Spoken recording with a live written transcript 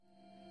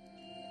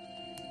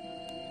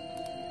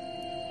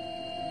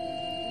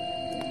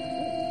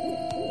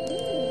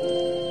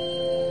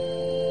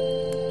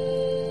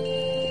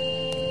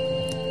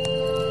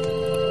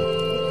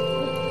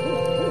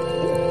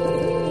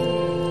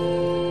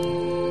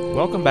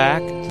Welcome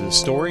back to the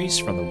Stories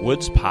from the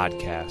Woods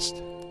podcast.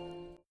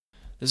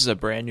 This is a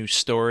brand new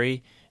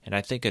story, and I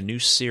think a new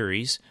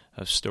series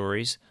of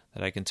stories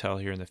that I can tell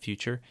here in the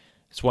future.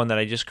 It's one that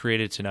I just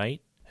created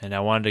tonight, and I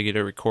wanted to get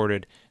it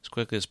recorded as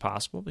quickly as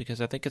possible because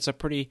I think it's a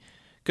pretty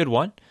good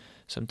one.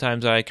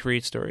 Sometimes I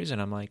create stories,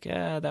 and I'm like,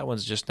 that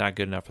one's just not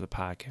good enough for the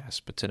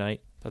podcast. But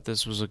tonight, I thought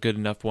this was a good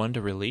enough one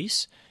to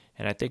release,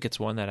 and I think it's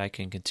one that I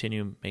can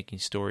continue making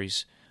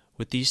stories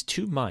with these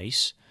two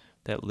mice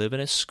that live in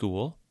a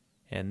school.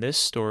 And this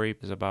story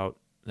is about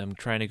them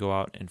trying to go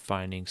out and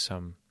finding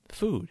some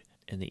food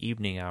in the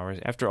evening hours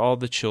after all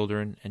the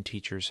children and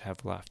teachers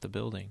have left the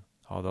building,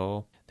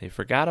 although they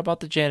forgot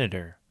about the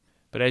janitor.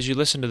 But as you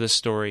listen to this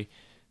story,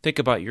 think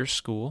about your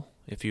school,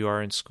 if you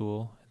are in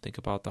school. Think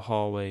about the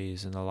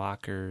hallways and the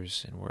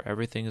lockers and where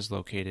everything is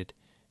located.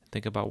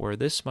 Think about where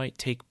this might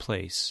take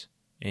place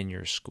in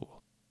your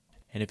school.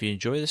 And if you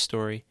enjoy the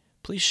story,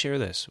 please share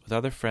this with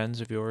other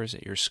friends of yours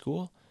at your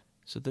school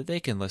so that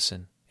they can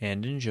listen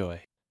and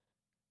enjoy.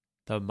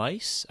 The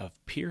Mice of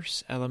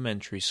Pierce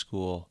Elementary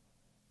School,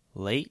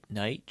 Late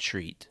Night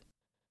Treat.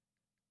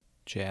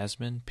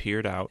 Jasmine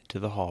peered out into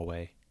the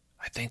hallway.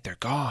 "I think they're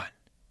gone."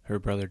 Her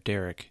brother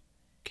Derek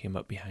came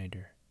up behind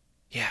her.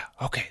 "Yeah,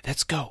 okay,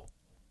 let's go."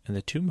 And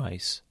the two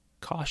mice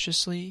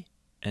cautiously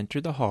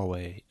entered the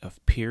hallway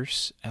of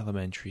Pierce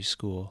Elementary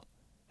School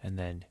and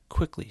then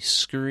quickly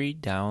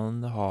scurried down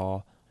the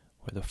hall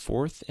where the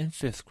 4th and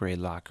 5th grade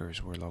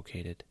lockers were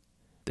located.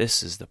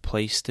 This is the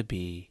place to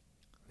be.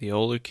 The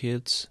older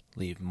kids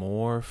leave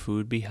more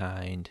food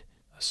behind,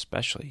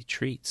 especially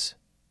treats.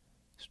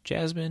 So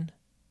Jasmine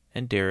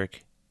and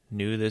Derek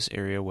knew this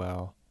area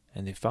well,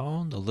 and they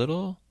found a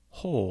little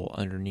hole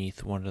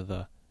underneath one of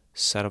the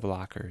set of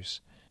lockers.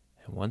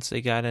 And once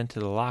they got into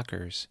the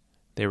lockers,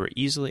 they were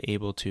easily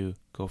able to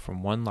go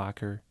from one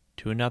locker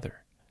to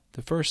another.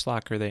 The first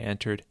locker they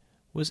entered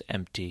was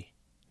empty,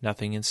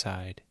 nothing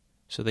inside,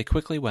 so they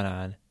quickly went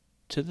on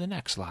to the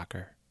next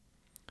locker.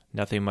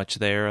 Nothing much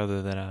there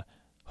other than a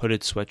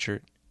hooded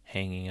sweatshirt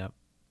hanging up.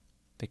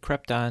 They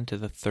crept on to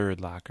the 3rd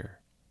locker,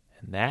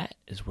 and that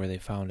is where they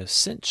found a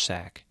cinch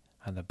sack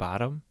on the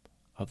bottom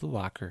of the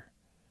locker.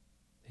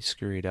 They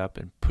scurried up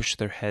and pushed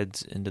their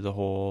heads into the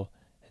hole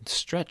and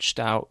stretched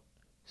out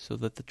so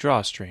that the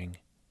drawstring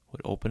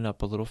would open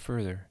up a little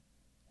further,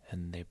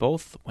 and they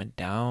both went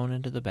down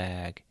into the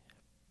bag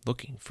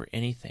looking for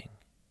anything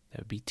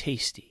that would be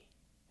tasty,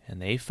 and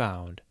they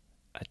found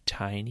a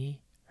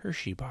tiny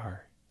Hershey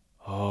bar.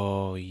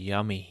 Oh,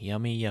 yummy,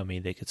 yummy, yummy.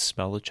 They could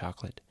smell the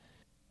chocolate,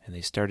 and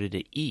they started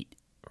to eat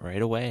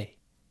right away,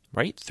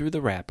 right through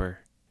the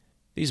wrapper.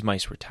 These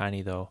mice were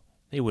tiny, though.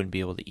 They wouldn't be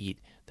able to eat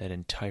that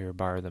entire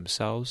bar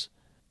themselves,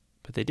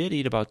 but they did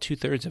eat about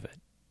 2/3 of it,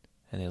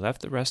 and they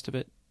left the rest of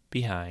it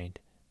behind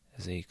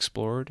as they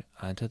explored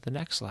onto the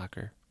next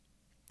locker.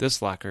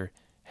 This locker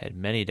had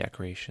many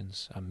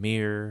decorations, a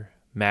mirror,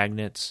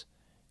 magnets,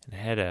 and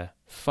had a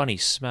funny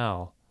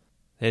smell.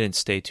 They didn't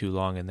stay too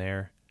long in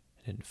there.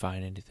 Didn't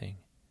find anything.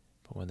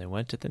 But when they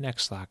went to the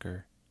next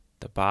locker,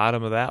 the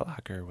bottom of that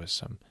locker was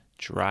some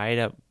dried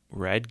up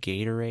red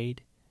Gatorade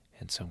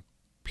and some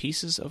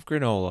pieces of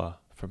granola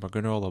from a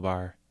granola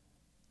bar.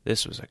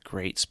 This was a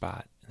great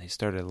spot, and they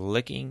started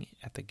licking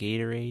at the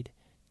Gatorade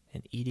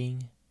and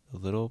eating the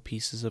little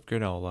pieces of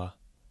granola.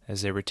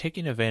 As they were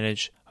taking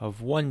advantage of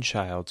one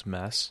child's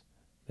mess,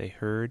 they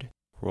heard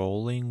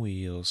rolling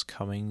wheels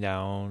coming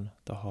down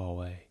the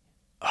hallway.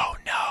 "Oh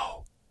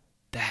no,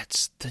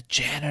 that's the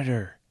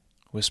janitor,"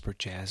 whispered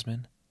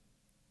Jasmine.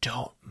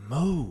 "Don't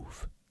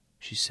move,"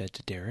 she said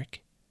to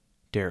Derek.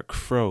 Derek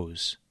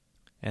froze,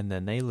 and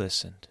then they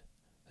listened.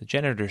 The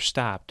janitor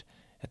stopped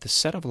at the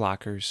set of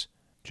lockers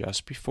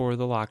just before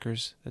the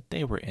lockers that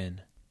they were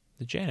in.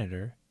 The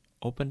janitor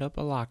opened up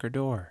a locker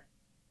door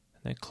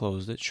and then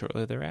closed it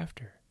shortly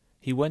thereafter.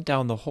 He went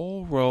down the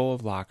whole row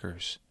of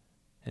lockers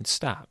and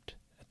stopped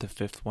at the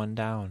 5th one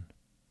down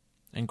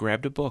and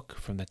grabbed a book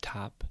from the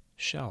top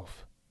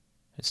shelf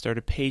and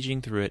started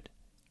paging through it.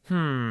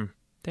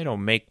 They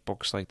don't make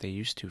books like they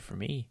used to for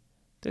me.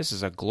 This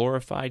is a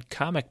glorified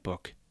comic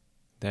book."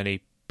 Then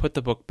he put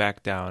the book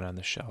back down on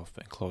the shelf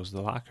and closed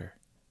the locker.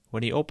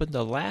 When he opened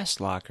the last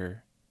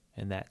locker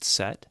in that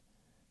set,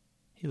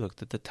 he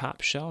looked at the top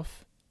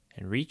shelf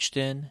and reached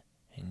in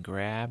and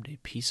grabbed a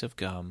piece of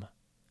gum.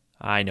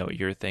 I know what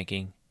you're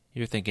thinking.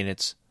 You're thinking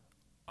it's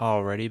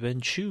already been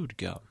chewed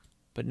gum.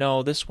 But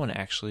no, this one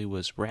actually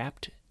was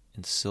wrapped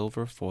in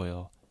silver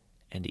foil,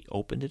 and he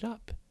opened it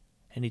up,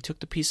 and he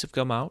took the piece of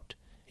gum out.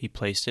 He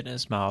placed it in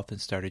his mouth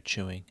and started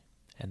chewing,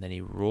 and then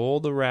he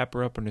rolled the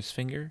wrapper up on his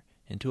finger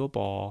into a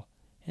ball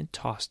and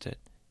tossed it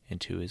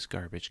into his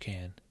garbage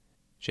can.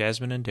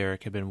 Jasmine and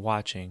Derek had been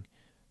watching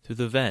through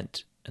the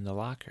vent in the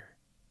locker.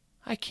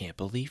 "I can't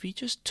believe he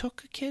just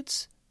took a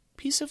kid's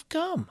piece of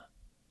gum.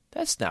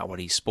 That's not what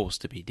he's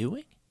supposed to be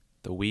doing."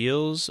 The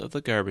wheels of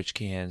the garbage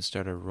can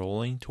started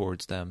rolling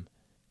towards them,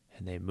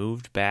 and they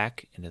moved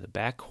back into the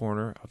back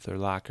corner of their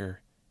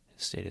locker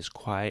and stayed as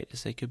quiet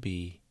as they could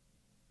be.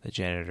 The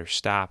janitor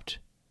stopped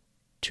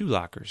 2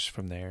 lockers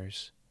from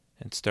theirs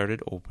and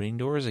started opening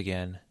doors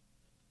again.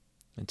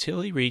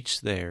 until he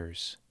reached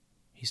theirs.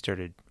 He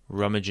started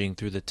rummaging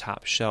through the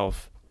top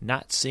shelf,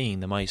 not seeing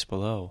the mice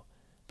below,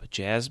 but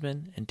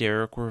Jasmine and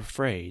Derek were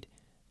afraid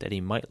that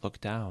he might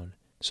look down,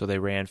 so they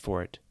ran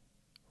for it,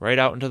 right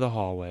out into the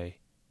hallway,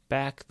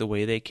 back the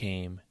way they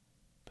came,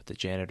 but the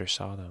janitor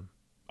saw them.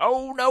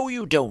 "Oh, no,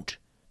 you don't!"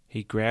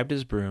 He grabbed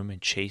his broom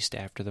and chased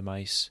after the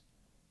mice.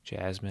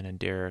 Jasmine and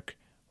Derek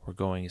were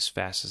going as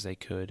fast as they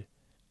could,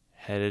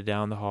 headed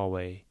down the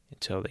hallway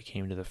until they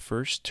came to the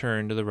first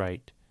turn to the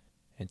right,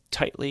 and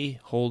tightly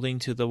holding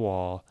to the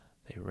wall,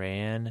 they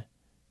ran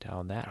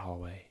down that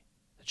hallway.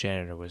 The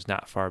janitor was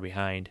not far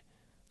behind.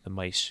 The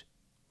mice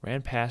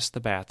ran past the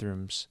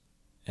bathrooms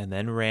and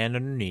then ran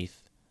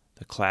underneath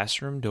the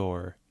classroom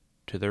door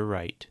to their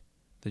right.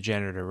 The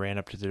janitor ran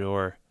up to the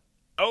door.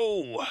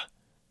 "Oh!"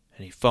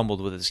 And he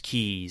fumbled with his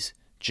keys,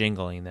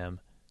 jingling them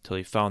till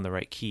he found the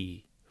right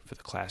key for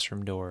the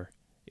classroom door.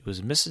 It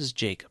was Mrs.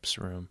 Jacobs'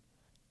 room.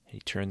 And he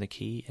turned the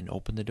key and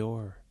opened the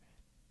door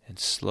and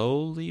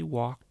slowly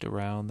walked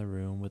around the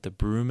room with the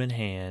broom in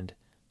hand,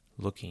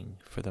 looking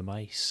for the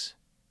mice.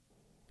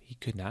 He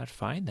could not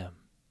find them.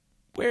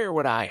 "Where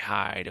would I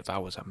hide if I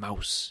was a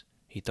mouse?"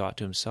 he thought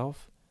to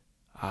himself.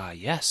 "Ah,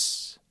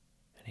 yes."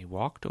 And he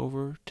walked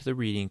over to the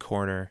reading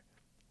corner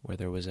where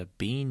there was a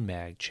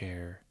beanbag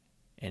chair,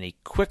 and he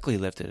quickly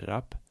lifted it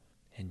up,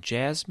 and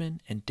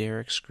Jasmine and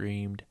Derek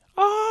screamed,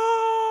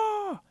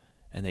 "Ah!"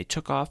 and they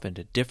took off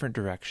into different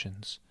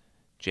directions.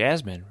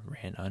 Jasmine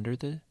ran under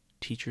the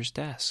teacher's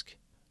desk,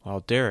 while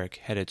Derek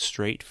headed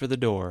straight for the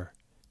door.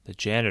 The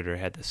janitor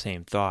had the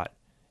same thought,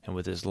 and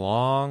with his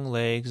long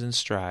legs and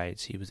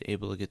strides, he was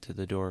able to get to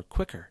the door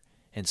quicker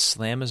and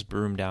slam his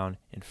broom down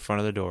in front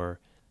of the door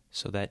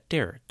so that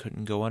Derek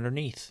couldn't go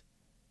underneath.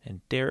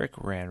 And Derek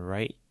ran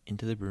right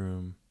into the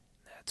broom.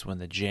 That's when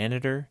the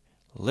janitor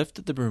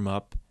lifted the broom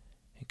up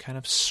and kind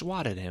of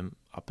swatted him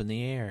up in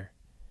the air.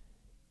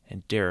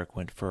 And Derek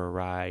went for a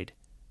ride,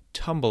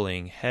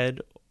 tumbling head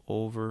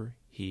over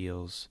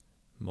heels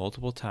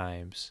multiple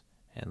times,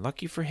 and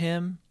lucky for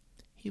him,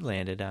 he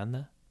landed on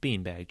the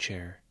beanbag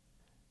chair.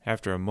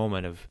 After a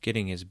moment of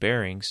getting his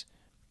bearings,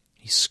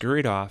 he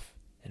scurried off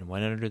and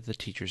went under the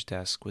teacher's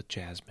desk with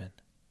Jasmine.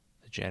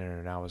 The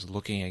janitor now was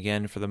looking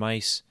again for the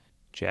mice.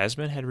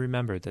 Jasmine had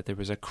remembered that there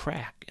was a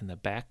crack in the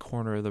back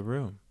corner of the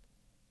room.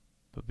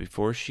 But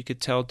before she could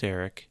tell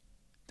Derek,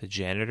 the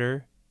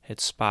janitor had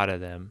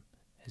spotted them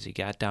as he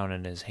got down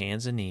on his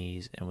hands and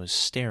knees and was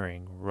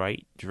staring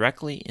right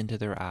directly into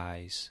their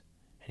eyes.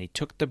 And he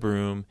took the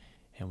broom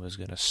and was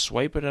going to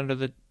swipe it under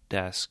the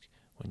desk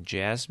when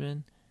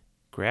Jasmine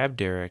grabbed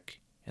Derek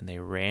and they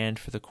ran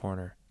for the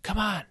corner. "Come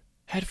on,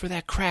 head for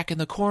that crack in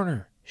the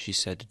corner," she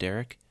said to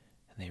Derek.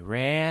 And they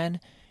ran,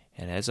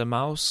 and as a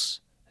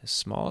mouse, as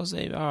small as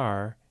they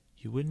are,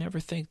 you would never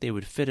think they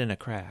would fit in a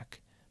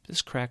crack. But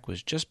this crack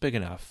was just big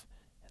enough,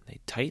 and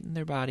they tightened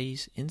their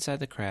bodies inside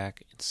the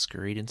crack and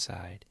scurried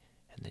inside.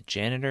 And the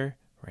janitor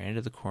ran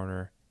to the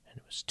corner, and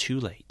it was too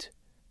late.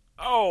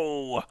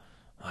 "Oh,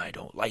 I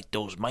don't like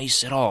those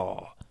mice at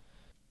all."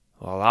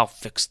 "Well, I'll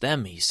fix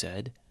them," he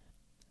said.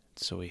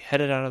 So he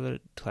headed out of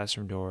the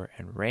classroom door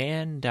and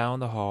ran down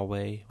the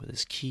hallway with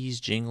his keys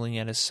jingling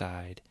at his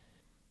side.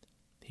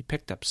 He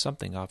picked up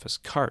something off his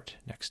cart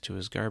next to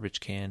his garbage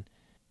can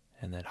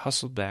and then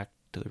hustled back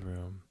to the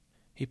room.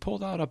 He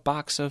pulled out a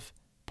box of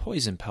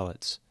poison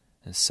pellets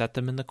and set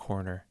them in the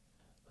corner.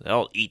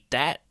 "They'll eat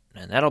that,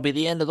 and that'll be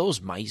the end of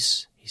those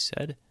mice," he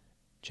said.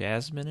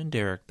 Jasmine and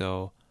Derek,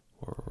 though,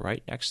 were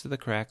right next to the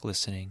crack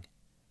listening.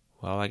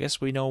 "Well, I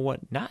guess we know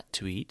what not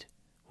to eat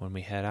when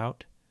we head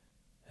out."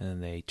 And then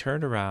they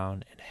turned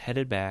around and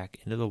headed back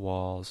into the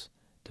walls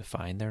to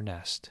find their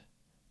nest.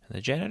 And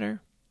the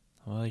janitor,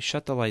 well, he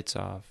shut the lights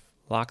off,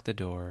 locked the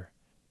door,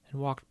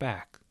 and walked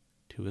back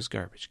to his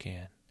garbage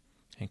can,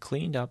 and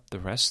cleaned up the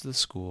rest of the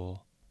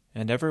school,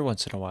 and every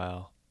once in a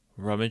while,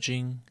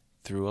 rummaging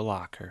through a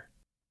locker.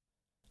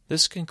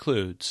 This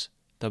concludes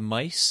The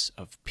Mice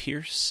of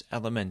Pierce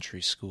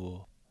Elementary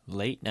School,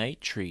 Late Night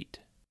Treat.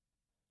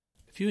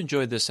 If you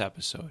enjoyed this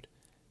episode,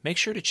 make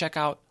sure to check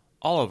out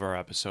all of our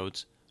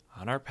episodes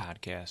on our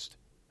podcast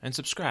and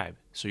subscribe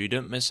so you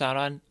don't miss out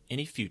on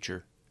any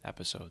future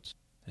episodes.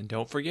 And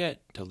don't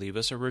forget to leave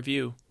us a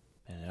review.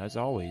 And as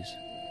always,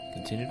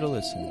 continue to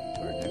listen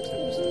to our next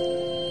episode.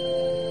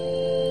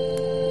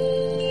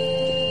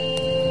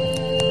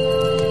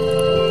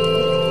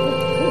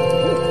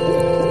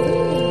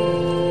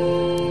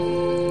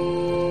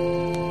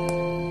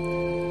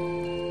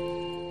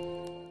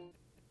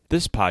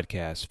 This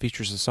podcast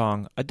features the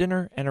song A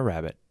Dinner and a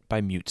Rabbit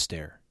by Mute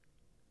Stare.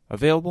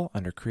 Available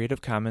under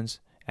Creative Commons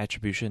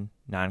Attribution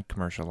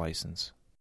Non-Commercial License.